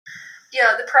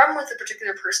Yeah, the problem with the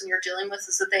particular person you're dealing with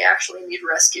is that they actually need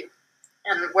rescue.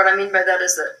 And what I mean by that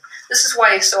is that this is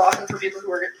why so often for people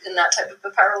who are in that type of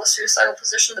a powerless suicidal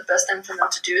position, the best thing for them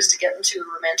to do is to get into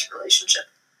a romantic relationship.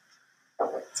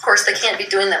 Of course, they can't be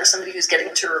doing that with somebody who's getting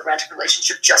into a romantic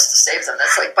relationship just to save them.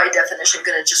 That's like, by definition,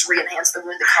 going to just re-enhance the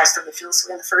wound that caused them to feel this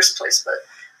way in the first place. But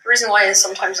the reason why is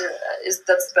sometimes that's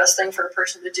the best thing for a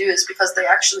person to do is because they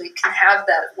actually can have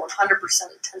that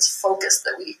 100% intense focus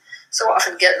that we so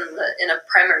often get in a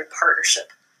primary partnership.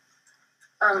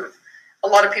 A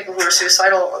lot of people who are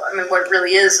suicidal, I mean, what it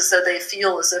really is that they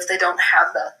feel as if they don't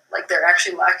have that. Like, they're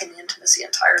actually lacking the intimacy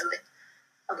entirely.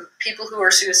 People who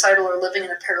are suicidal are living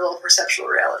in a parallel perceptual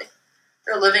reality.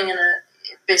 They're living in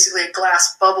basically a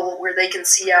glass bubble where they can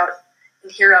see out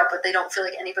and hear out, but they don't feel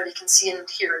like anybody can see and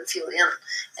hear and feel in.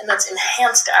 And that's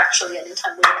enhanced, actually,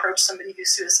 anytime we approach somebody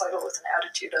who's suicidal with an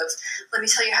attitude of, let me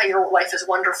tell you how your life is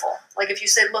wonderful. Like, if you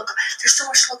say, look, there's so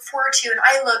much to look forward to, and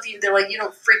I love you, they're like, you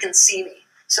don't freaking see me.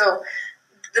 So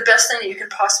the best thing that you can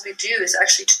possibly do is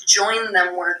actually to join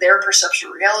them where their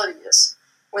perceptual reality is.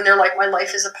 When they're like, my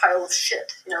life is a pile of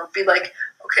shit. Be like,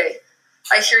 okay,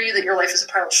 I hear you that your life is a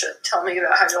pile of shit. Tell me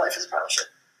about how your life is a pile of shit.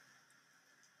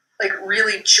 Like,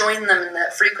 really join them in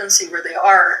that frequency where they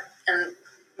are, and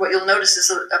what you'll notice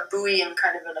is a buoy and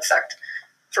kind of an effect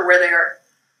for where they are.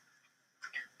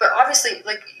 But obviously,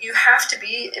 like, you have to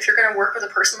be, if you're going to work with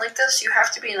a person like this, you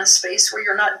have to be in a space where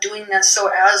you're not doing that so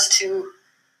as to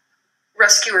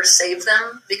rescue or save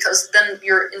them, because then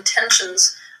your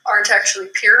intentions aren't actually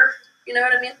pure. You know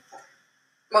what I mean?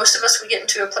 Most of us, we get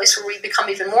into a place where we become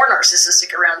even more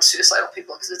narcissistic around suicidal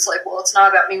people, because it's like, well, it's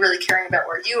not about me really caring about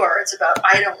where you are. It's about,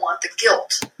 I don't want the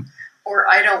guilt, or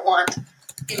I don't want,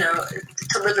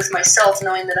 to live with myself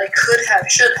knowing that I could have,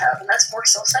 should have, and that's more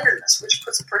self-centeredness, which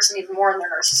puts a person even more in their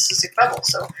narcissistic bubble.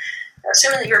 So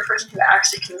assuming that you're a person who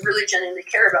actually can really genuinely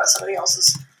care about somebody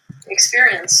else's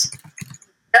experience,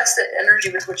 that's the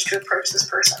energy with which to approach this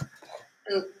person.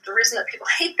 And the reason that people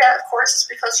hate that, of course, is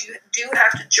because you do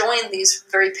have to join these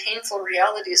very painful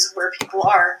realities of where people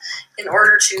are in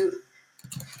order to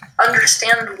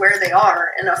understand where they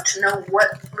are enough to know what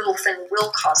little thing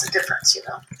will cause a difference,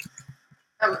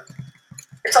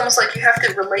 It's almost like you have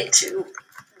to relate to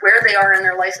where they are in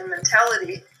their life and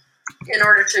mentality in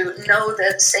order to know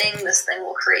that saying this thing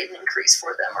will create an increase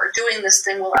for them, or doing this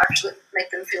thing will actually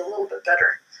make them feel a little bit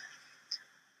better.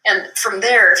 And from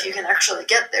there, if you can actually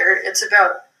get there, it's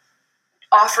about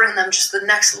offering them just the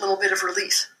next little bit of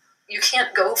relief. You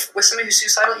can't go with somebody who's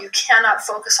suicidal, you cannot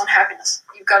focus on happiness.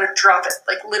 You've got to drop it.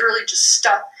 Like, literally just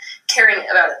stop caring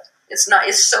about it.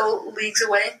 It's so leagues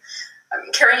away. I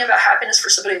mean, caring about happiness for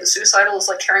somebody that's suicidal is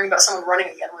like caring about someone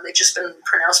running again when they've just been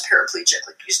pronounced paraplegic.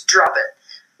 Like, you just drop it.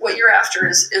 What you're after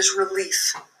is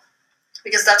relief.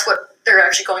 Because that's what they're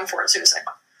actually going for in suicide.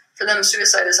 For them,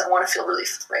 suicide is, I want to feel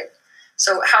relief, right?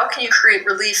 So how can you create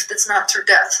relief that's not through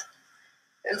death?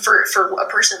 And for a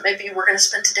person, maybe we're going to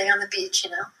spend today on the beach,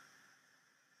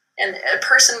 And a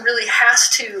person really has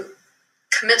to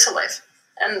commit to life.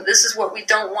 And this is what we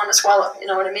don't want to swallow, you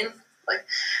know what I mean? Like,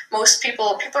 most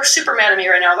people are super mad at me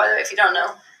right now, by the way, if you don't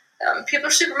know. People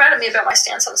are super mad at me about my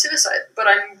stance on suicide, but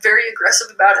I'm very aggressive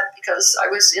about it because I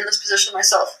was in this position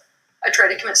myself. I tried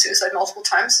to commit suicide multiple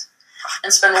times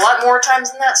and spent a lot more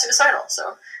times than that suicidal.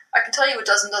 So I can tell you it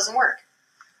doesn't work.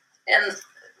 And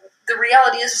the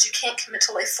reality is you can't commit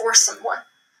to life for someone.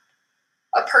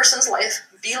 A person's life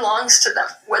belongs to them,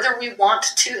 whether we want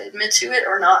to admit to it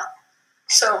or not.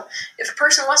 So if a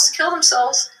person wants to kill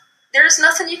themselves, there's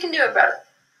nothing you can do about it.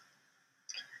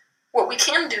 What we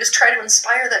can do is try to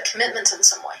inspire that commitment in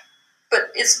some way.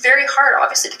 But it's very hard,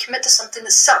 obviously, to commit to something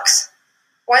that sucks.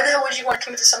 Why the hell would you want to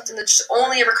commit to something that just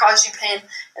only ever causes you pain?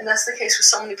 And that's the case with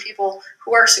so many people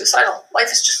who are suicidal.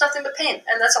 Life is just nothing but pain,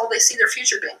 and that's all they see their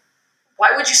future being.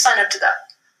 Why would you sign up to that,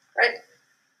 right?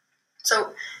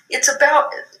 So it's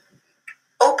about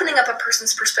opening up a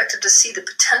person's perspective to see that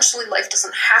potentially life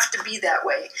doesn't have to be that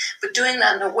way, but doing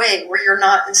that in a way where you're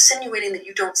not insinuating that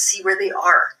you don't see where they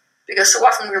are. Because so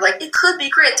often we're like, it could be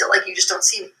great till like you just don't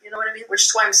see me. You know what I mean? Which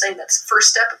is why I'm saying that's the first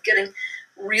step of getting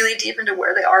really deep into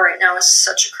where they are right now is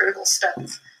such a critical step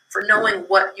for knowing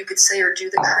what you could say or do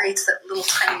that creates that little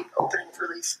tiny opening of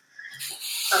relief.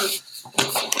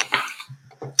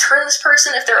 Turn this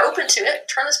person, if they're open to it,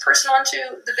 turn this person onto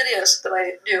the videos that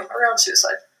I do around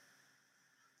suicide.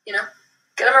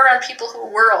 Get them around people who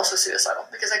were also suicidal,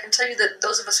 because I can tell you that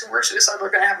those of us who were suicidal are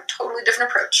going to have a totally different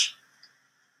approach.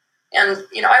 And,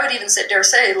 I would even dare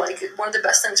say, like, one of the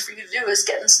best things for you to do is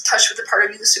get in touch with the part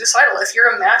of you that's suicidal. If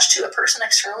you're a match to a person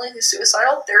externally who's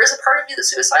suicidal, there is a part of you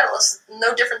that's suicidal. It's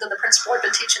no different than the principle I've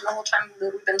been teaching the whole time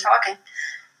that we've been talking.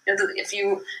 If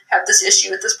you have this issue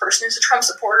with this person who's a Trump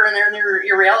supporter and they're in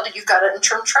your reality, you've got an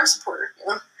internal Trump supporter,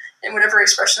 in whatever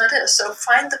expression that is. So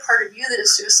find the part of you that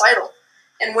is suicidal.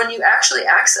 And when you actually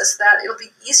access that, it'll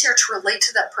be easier to relate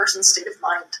to that person's state of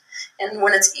mind. And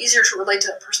when it's easier to relate to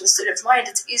that person's state of mind,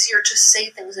 it's easier to say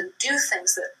things and do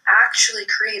things that actually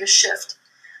create a shift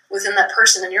within that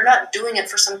person. And you're not doing it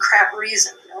for some crap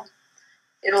reason,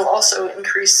 It'll also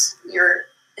increase your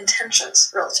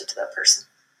intentions relative to that person.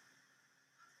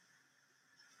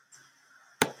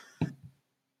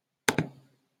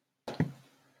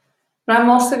 And I'm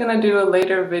also going to do a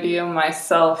later video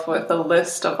myself with a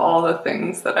list of all the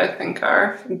things that I think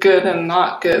are good and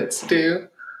not good to do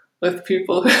with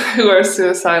people who are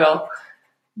suicidal,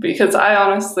 because I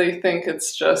honestly think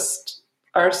it's just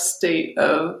our state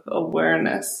of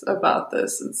awareness about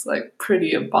this is like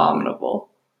pretty abominable.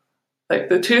 Like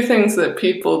the two things that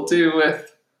people do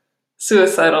with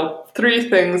suicidal, three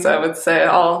things I would say,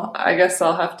 I guess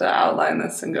I'll have to outline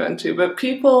this and go into, but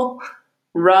people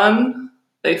run,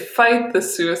 they fight the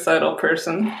suicidal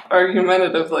person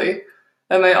argumentatively,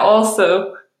 and they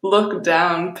also look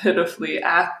down pitifully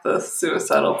at the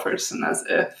suicidal person as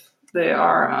if they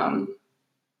are,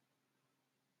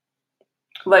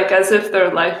 as if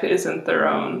their life isn't their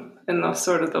own, in the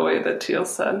sort of the way that Teal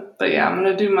said. But yeah, I'm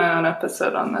going to do my own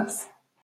episode on this.